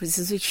party conference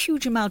there's a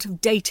huge amount of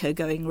data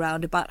going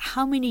around about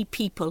how many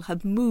people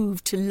have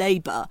moved to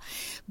Labour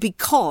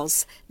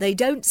because they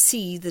don't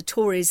see the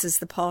Tories as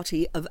the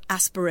party of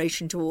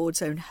aspiration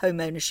towards own home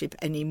ownership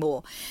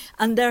anymore.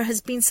 And there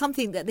has been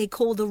something that they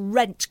call the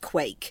rent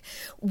quake,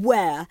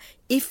 where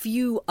if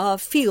you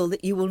feel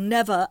that you will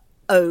never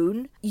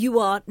own, you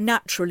are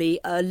naturally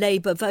a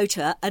Labour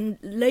voter. And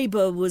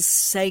Labour was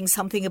saying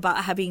something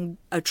about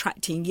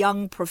attracting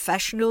young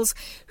professionals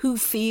who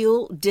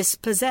feel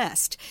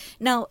dispossessed.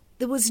 Now,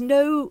 there was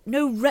no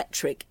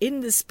rhetoric in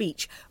the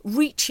speech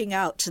reaching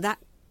out to that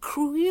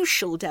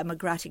crucial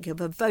demographic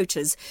of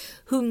voters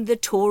whom the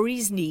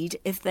Tories need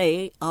if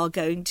they are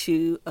going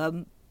to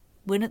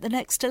win at the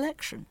next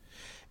election.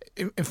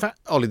 In fact,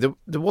 Ollie,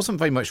 there wasn't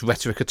very much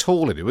rhetoric at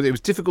all in it. It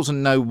was difficult to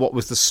know what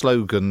was the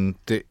slogan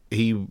that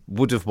he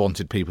would have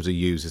wanted people to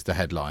use as the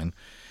headline.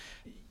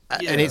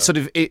 Yeah.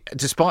 And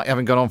despite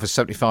having gone on for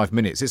 75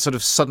 minutes, it sort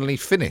of suddenly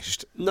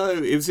finished. No,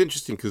 it was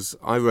interesting because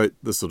I wrote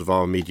the sort of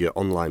Our Media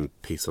online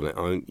piece on it.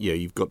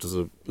 You've got to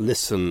sort of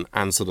listen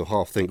and sort of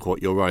half think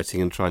what you're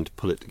writing and trying to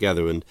pull it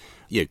together. And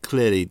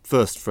clearly,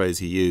 first phrase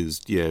he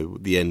used,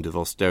 the end of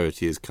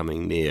austerity is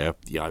coming near.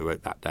 I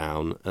wrote that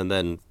down, and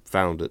then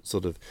found it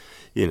sort of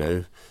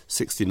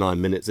 69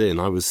 minutes in,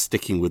 I was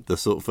sticking with the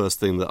sort of first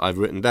thing that I've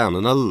written down.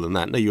 And other than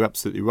that, no, you're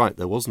absolutely right.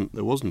 There wasn't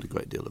a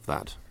great deal of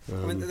that.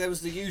 I mean, there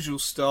was the usual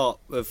start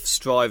of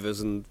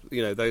strivers and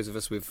those of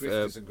us with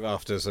grifters and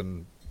grafters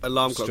and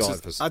alarm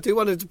clocks. I do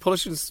wonder, do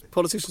politicians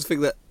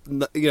think that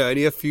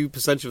only a few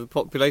percentage of the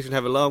population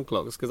have alarm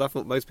clocks? Because I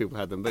thought most people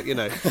had them, but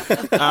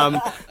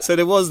so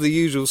there was the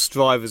usual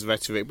strivers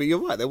rhetoric. But you're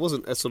right, there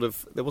wasn't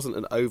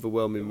an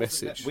overwhelming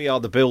message. We are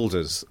the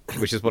builders,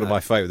 which is one of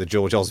my favourite, the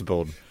George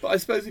Osborne. But I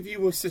suppose if you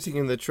were sitting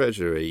in the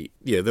Treasury,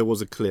 there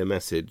was a clear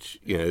message.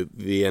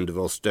 The end of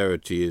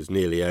austerity is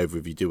nearly over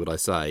if you do what I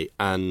say,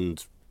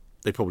 and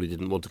they probably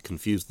didn't want to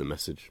confuse the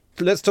message.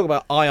 Let's talk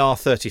about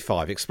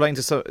IR35. Explain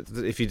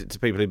to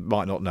people who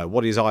might not know,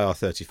 what is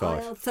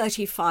IR35?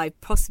 IR35,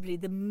 possibly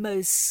the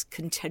most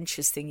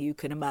contentious thing you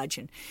can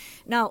imagine.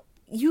 Now,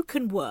 you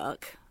can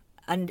work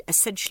and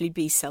essentially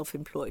be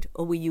self-employed,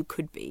 or you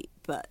could be,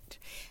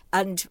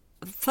 and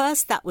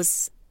first that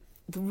was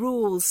the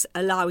rules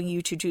allowing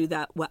you to do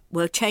that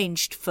were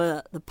changed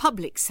for the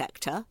public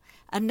sector.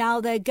 And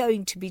now they're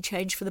going to be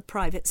changed for the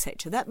private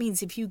sector. That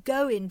means if you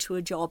go into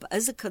a job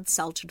as a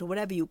consultant or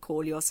whatever you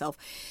call yourself,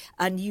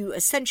 and you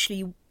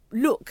essentially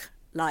look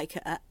like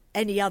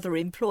any other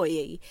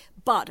employee,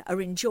 but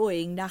are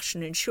enjoying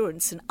national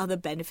insurance and other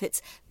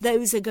benefits,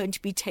 those are going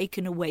to be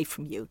taken away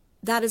from you.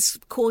 That has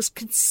caused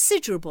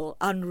considerable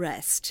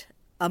unrest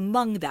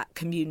among that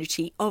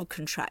community of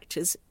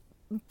contractors,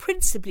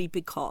 principally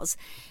because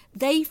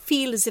they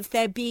feel as if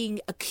they're being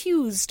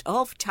accused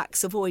of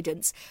tax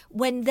avoidance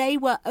when they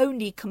were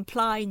only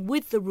complying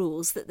with the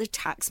rules that the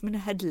taxman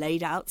had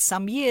laid out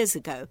some years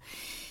ago.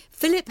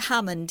 Philip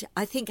Hammond,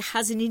 I think,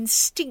 has an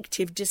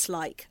instinctive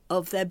dislike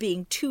of there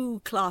being two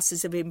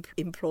classes of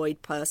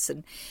employed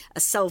person, a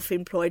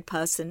self-employed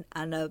person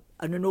and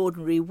an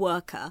ordinary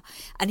worker,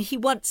 and he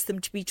wants them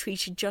to be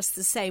treated just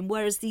the same,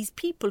 whereas these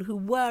people who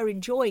were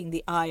enjoying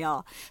the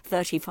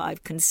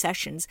IR35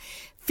 concessions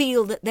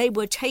feel that they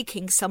were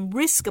taking some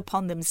risk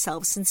upon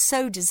themselves and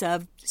so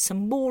deserved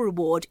some more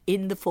reward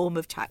in the form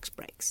of tax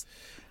breaks.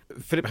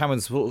 Philip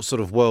Hammond's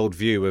sort of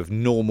worldview of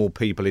normal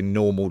people in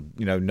normal,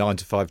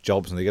 9-to-5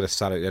 jobs and they get a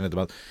salary at the end of the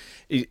month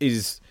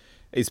is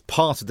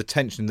part of the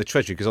tension in the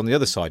Treasury, because on the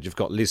other side you've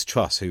got Liz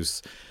Truss,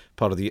 who's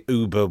part of the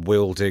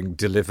Uber-wielding,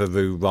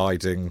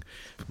 Deliveroo-riding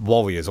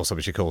warriors, or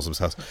something she calls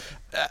themselves.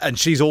 And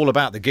she's all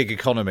about the gig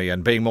economy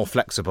and being more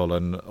flexible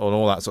and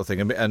all that sort of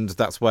thing. And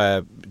that's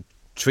where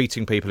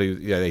treating people who,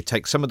 they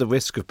take some of the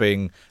risk of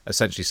being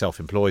essentially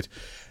self-employed,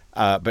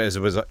 but as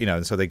a result,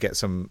 and so they get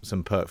some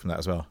perk from that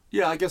as well.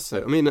 Yeah, I guess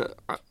so. I mean,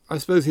 I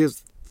suppose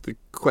here's the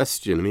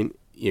question. I mean,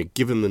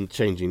 given the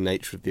changing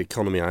nature of the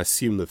economy, I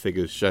assume the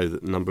figures show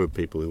that the number of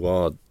people who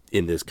are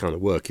in this kind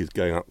of work is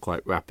going up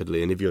quite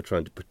rapidly. And if you're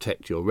trying to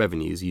protect your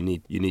revenues, you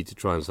need to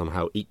try and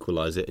somehow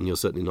equalise it. And you're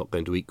certainly not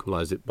going to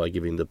equalise it by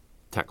giving the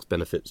tax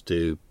benefits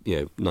to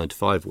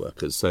 9-to-5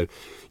 workers. So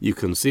you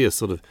can see a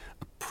sort of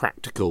a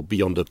practical,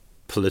 beyond a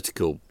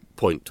political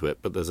point to it,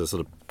 but there's a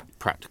sort of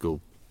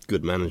practical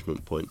good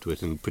management point to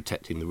it in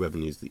protecting the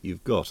revenues that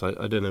you've got.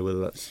 I don't know whether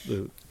that's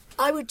the...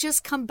 I would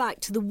just come back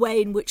to the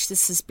way in which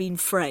this has been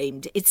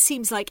framed. It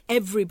seems like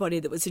everybody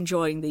that was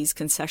enjoying these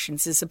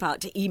concessions is about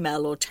to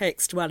email or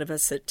text one of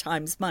us at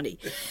Times Money.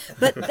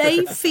 But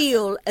they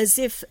feel as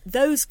if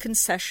those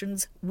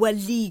concessions were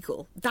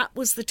legal. That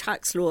was the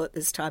tax law at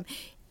this time.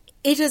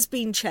 It has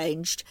been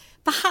changed.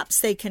 Perhaps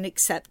they can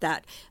accept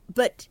that.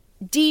 But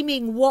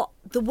deeming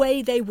the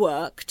way they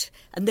worked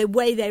and the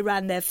way they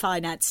ran their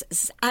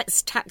finances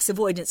as tax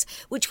avoidance,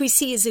 which we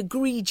see as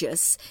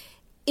egregious,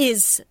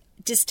 is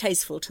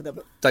distasteful to them.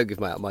 Don't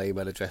give my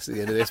email address at the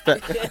end of this,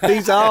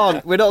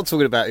 but we're not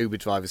talking about Uber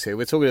drivers here.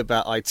 We're talking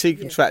about IT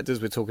contractors,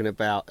 we're talking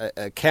about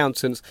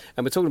accountants,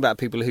 and we're talking about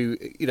people who,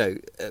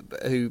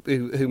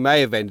 who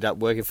may have ended up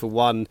working for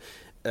one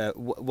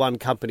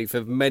company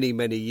for many,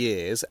 many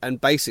years, and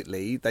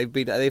basically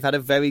they've had a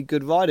very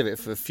good ride of it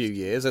for a few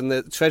years, and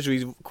the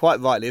Treasury quite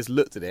rightly has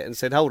looked at it and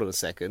said, hold on a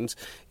second,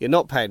 you're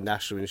not paying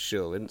national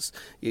insurance,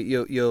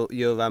 your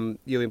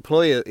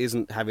employer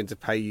isn't having to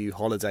pay you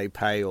holiday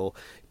pay or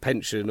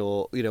pension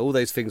or all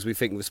those things we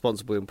think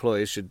responsible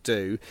employers should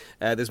do.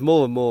 There's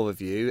more and more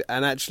of you,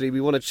 and actually we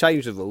want to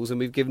change the rules, and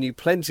we've given you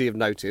plenty of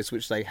notice,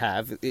 which they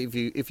have.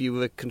 If you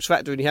were a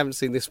contractor and you haven't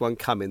seen this one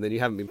coming, then you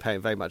haven't been paying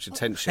very much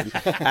attention.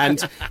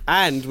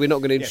 and we're not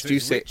going to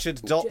introduce it. Richard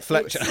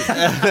Fletcher.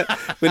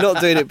 We're not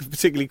doing it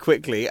particularly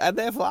quickly, and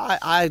therefore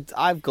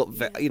I've got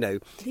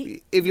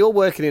if you're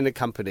working in a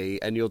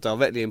company and you're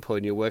directly employed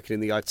and you're working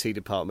in the IT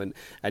department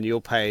and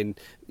you're paying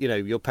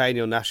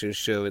your national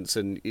insurance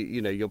and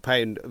you're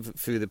paying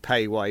through the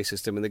PAYE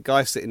system, and the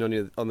guy sitting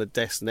on the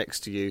desk next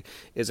to you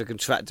is a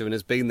contractor and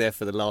has been there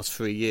for the last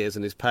 3 years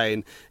and is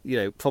paying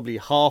probably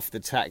half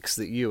the tax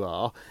that you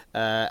are,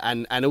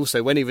 and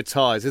also when he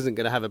retires isn't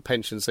going to have a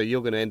pension, so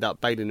you're going to end up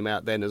bailing him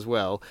out then as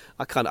well.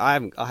 I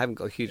haven't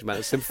got a huge amount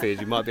of sympathy,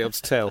 as you might be able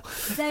to tell.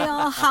 They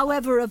are,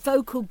 however, a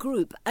vocal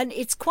group, and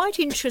it's quite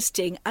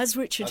interesting, as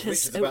Richard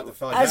has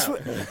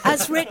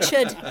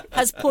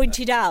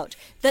pointed out,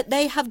 that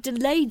they have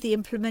delayed the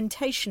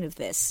implementation of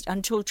this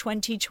until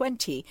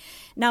 2020.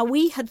 Now,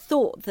 we had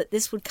thought that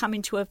this would come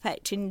into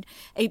effect in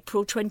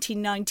April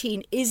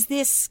 2019. Is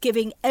this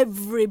giving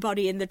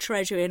everybody in the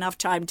Treasury enough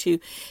time to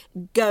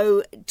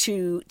go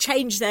to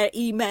change their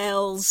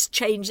emails,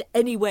 change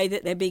any way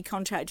that they're being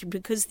contacted?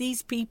 Because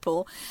these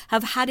people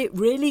have had it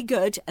really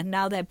good and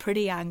now they're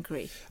pretty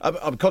angry.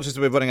 I'm conscious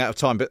that we're running out of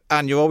time, but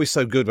Anne, you're always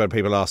so good when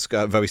people ask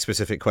very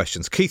specific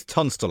questions. Keith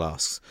Tunstall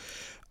asks,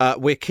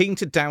 we're keen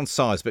to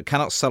downsize but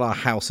cannot sell our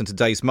house in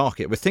today's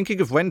market. We're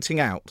thinking of renting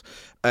out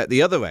at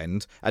the other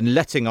end and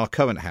letting our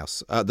current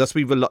house. Thus,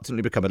 we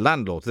reluctantly become a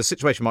landlord. The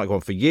situation might go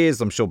on for years.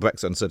 I'm sure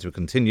Brexit uncertainty will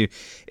continue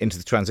into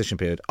the transition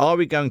period. Are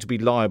we going to be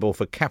liable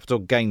for capital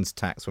gains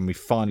tax when we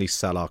finally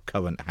sell our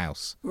current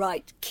house?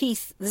 Right,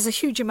 Keith, there's a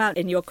huge amount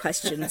in your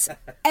questions.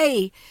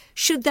 A,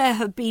 should there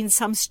have been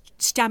some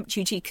stamp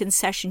duty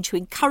concession to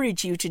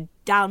encourage you to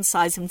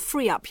downsize and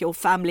free up your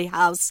family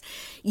house?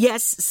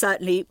 Yes,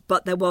 certainly,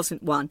 but there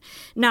wasn't one.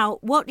 Now,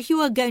 what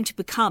you are going to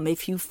become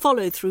if you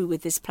follow through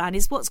with this plan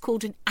is what's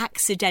called an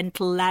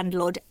accidental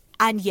landlord.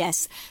 And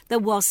yes, there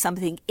was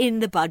something in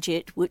the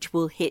budget which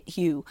will hit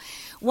you.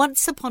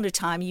 Once upon a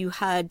time, you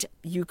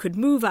could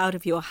move out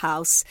of your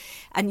house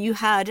and you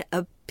had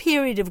a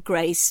period of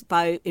grace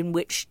in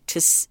which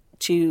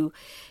to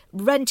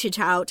rent it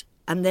out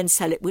and then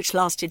sell it, which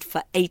lasted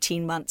for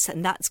 18 months,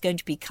 and that's going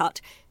to be cut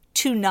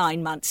to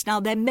 9 months. Now,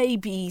 there may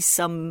be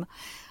some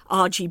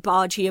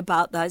argy-bargy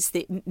about that.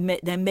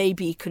 There may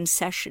be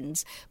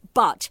concessions,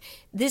 but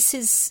this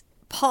is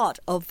part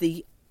of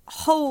the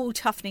whole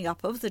toughening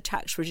up of the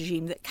tax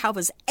regime that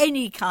covers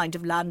any kind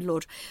of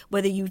landlord,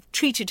 whether you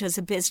treat it as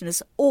a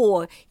business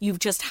or you've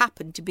just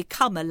happened to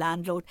become a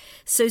landlord.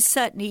 So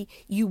certainly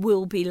you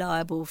will be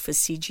liable for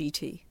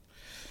CGT.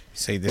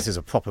 See, this is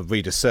a proper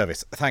reader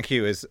service. Thank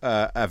you, as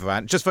ever,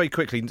 Anne. Just very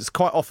quickly, it's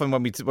quite often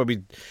when we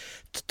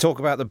talk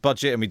about the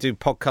budget and we do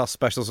podcast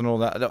specials and all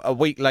that, a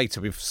week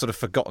later we've sort of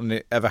forgotten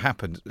it ever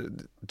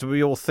happened. Do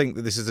we all think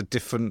that this is a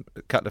different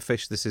kettle of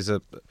fish? This is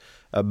a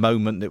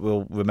moment that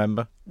we'll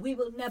remember? We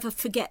will never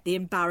forget the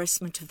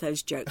embarrassment of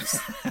those jokes.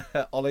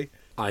 Ollie?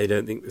 I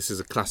don't think this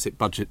is a classic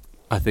budget.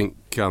 I think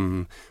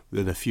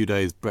within a few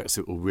days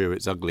Brexit will rear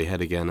its ugly head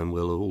again and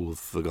we'll all have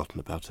forgotten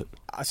about it.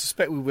 I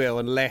suspect we will,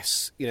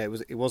 unless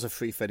it was a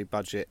free-footed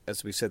budget.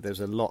 As we said, there's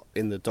a lot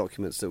in the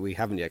documents that we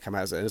haven't yet come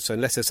out of. So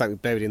unless there's something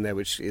buried in there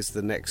which is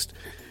the next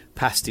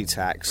pasty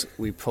tax,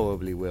 we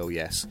probably will,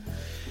 yes.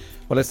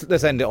 Well,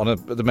 let's end it on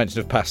the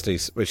mention of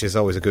pasties, which is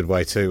always a good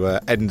way to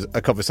end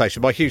a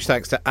conversation. My huge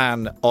thanks to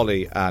Anne,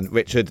 Ollie and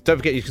Richard. Don't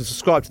forget you can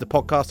subscribe to the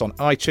podcast on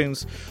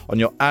iTunes, on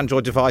your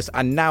Android device,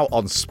 and now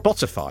on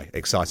Spotify,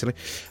 excitingly.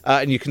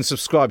 And you can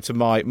subscribe to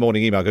my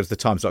morning email. Go to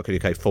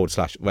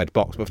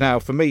thetimes.co.uk/redbox. But for now,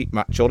 for me,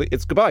 Matt Chorley,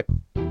 it's goodbye.